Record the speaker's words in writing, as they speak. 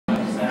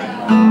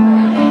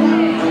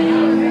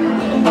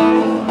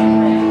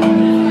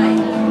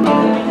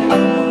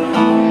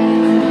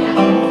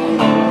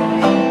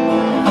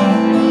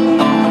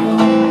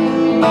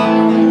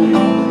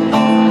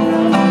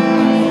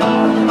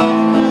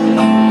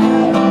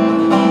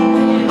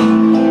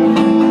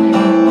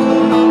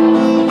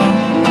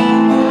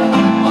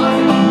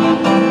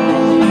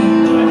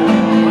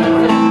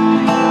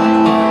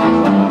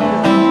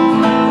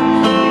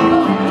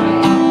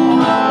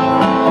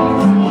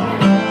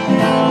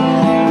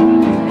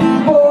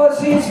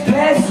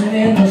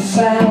In the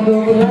sound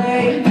of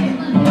rain,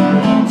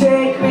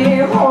 take me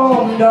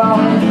home,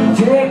 darling,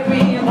 take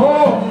me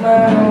home,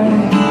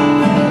 man.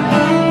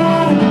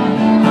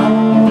 I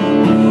won't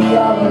be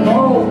all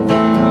alone.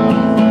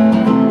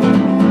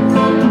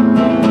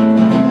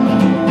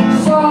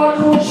 Sun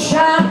will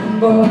shine,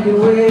 but you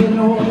ain't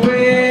no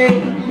way.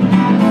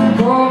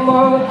 Come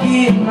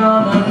again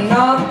on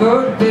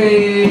another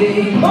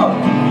day.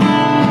 Oh.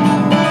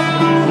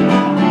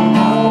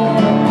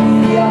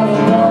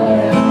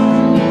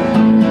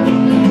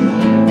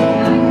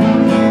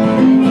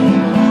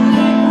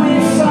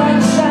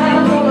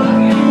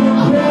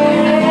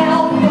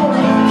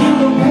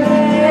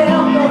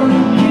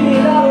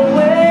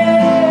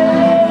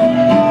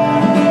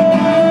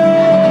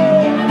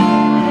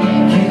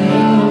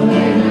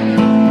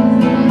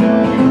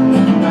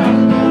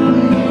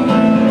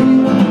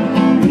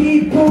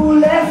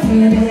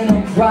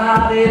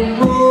 Crowded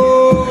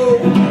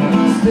room,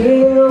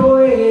 stay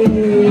away,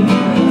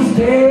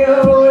 stay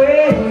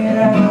away.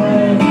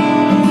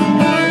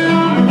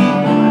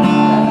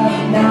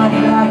 Not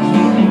like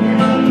you.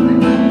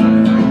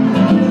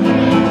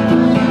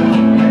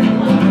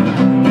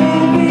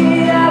 Baby,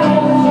 I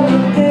don't wanna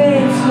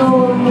dance no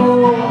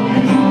more.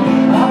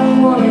 I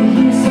wanna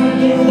hear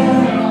something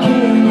that I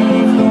can't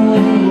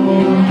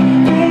ignore.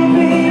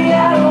 Baby, I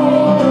don't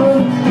wanna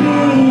be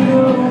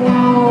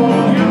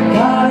alone.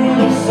 Got in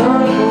a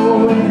circle.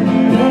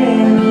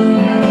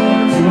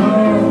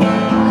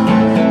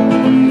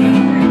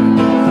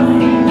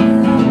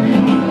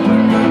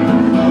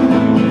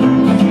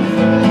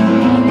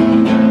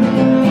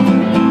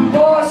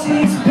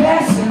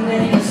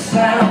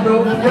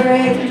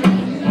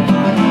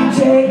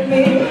 Take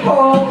me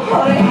home,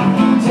 honey,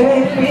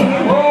 take me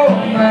home,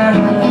 man.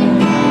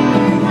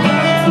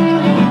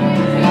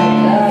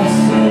 I've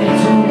seen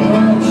too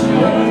much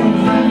rain.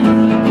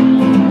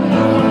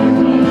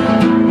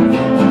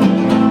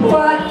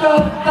 What the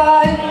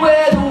fight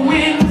where the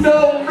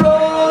window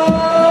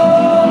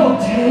blows?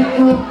 Take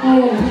her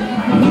home,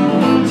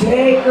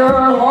 take her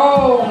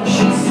home.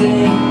 She's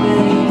saying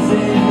things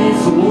in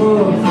this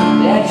world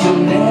that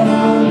you'll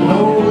never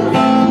know.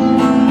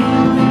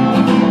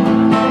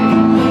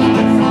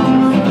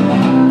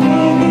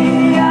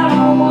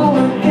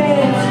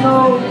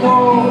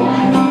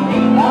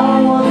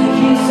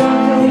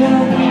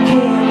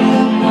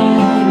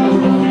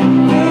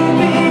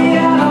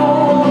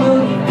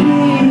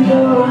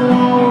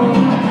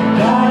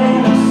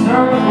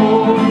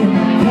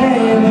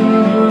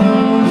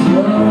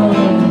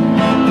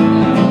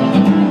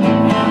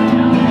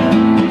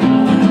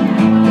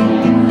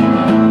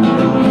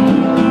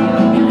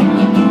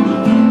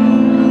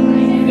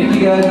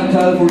 Guys,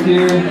 I'm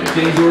Fortier.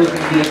 James Orr's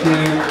going to be up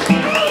here.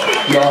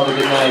 Y'all have a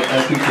good night. I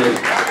appreciate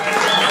it.